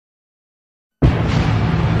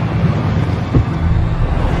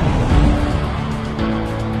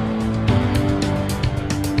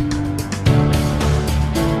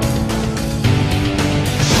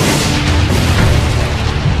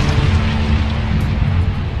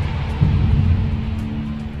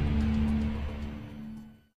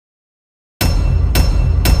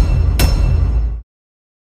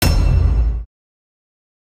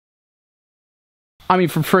I mean,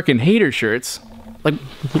 for frickin' hater shirts. Like,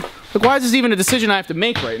 why is this even a decision I have to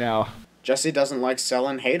make right now? Jesse doesn't like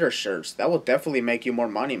selling hater shirts. That will definitely make you more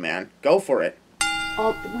money, man. Go for it.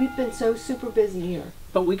 We've been so super busy here.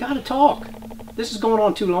 But we gotta talk. This is going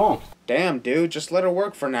on too long. Damn, dude, just let her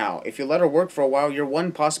work for now. If you let her work for a while, you're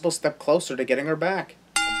one possible step closer to getting her back.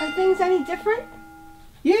 Are things any different?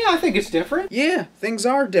 Yeah, I think it's different. Yeah, things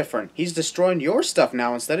are different. He's destroying your stuff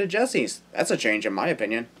now instead of Jesse's. That's a change in my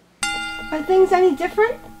opinion. Are things any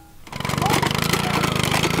different?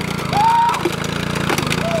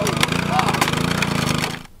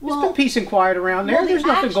 There's been peace and quiet around there. There's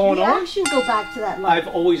nothing going on. The action go back to that. I've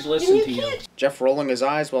always listened to you. Jeff rolling his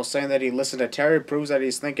eyes while saying that he listened to Terry proves that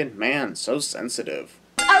he's thinking, man, so sensitive.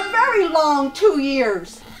 A very long 2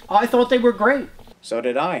 years. I thought they were great. So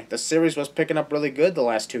did I. The series was picking up really good the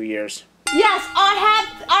last 2 years. Yes,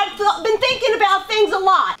 I've been thinking about things a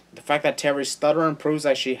lot. The fact that Terry's stuttering proves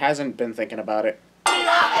that she hasn't been thinking about it.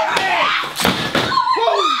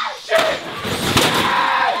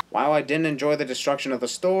 While I didn't enjoy the destruction of the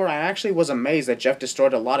store, I actually was amazed that Jeff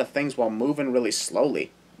destroyed a lot of things while moving really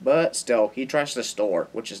slowly. But still, he trashed the store,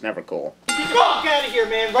 which is never cool. Get out of here,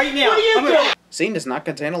 man, right now. What are you doing? Scene does not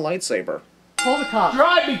contain a lightsaber. Call the cops.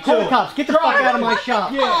 Drive me to Call the cops. Get the fuck out of my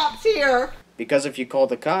shop. Cops here. Because if you called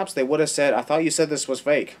the cops, they would have said, I thought you said this was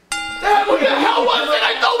fake. What the hell was it?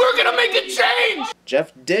 I thought we were gonna make a change!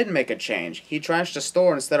 Jeff did make a change. He trashed the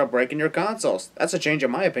store instead of breaking your consoles. That's a change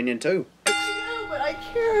in my opinion too. But I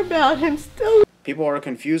care about him still. People are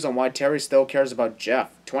confused on why Terry still cares about Jeff.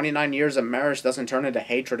 29 years of marriage doesn't turn into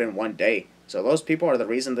hatred in one day. So those people are the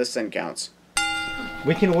reason this sin counts.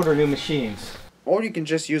 We can order new machines. Or you can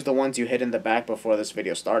just use the ones you hid in the back before this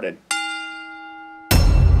video started.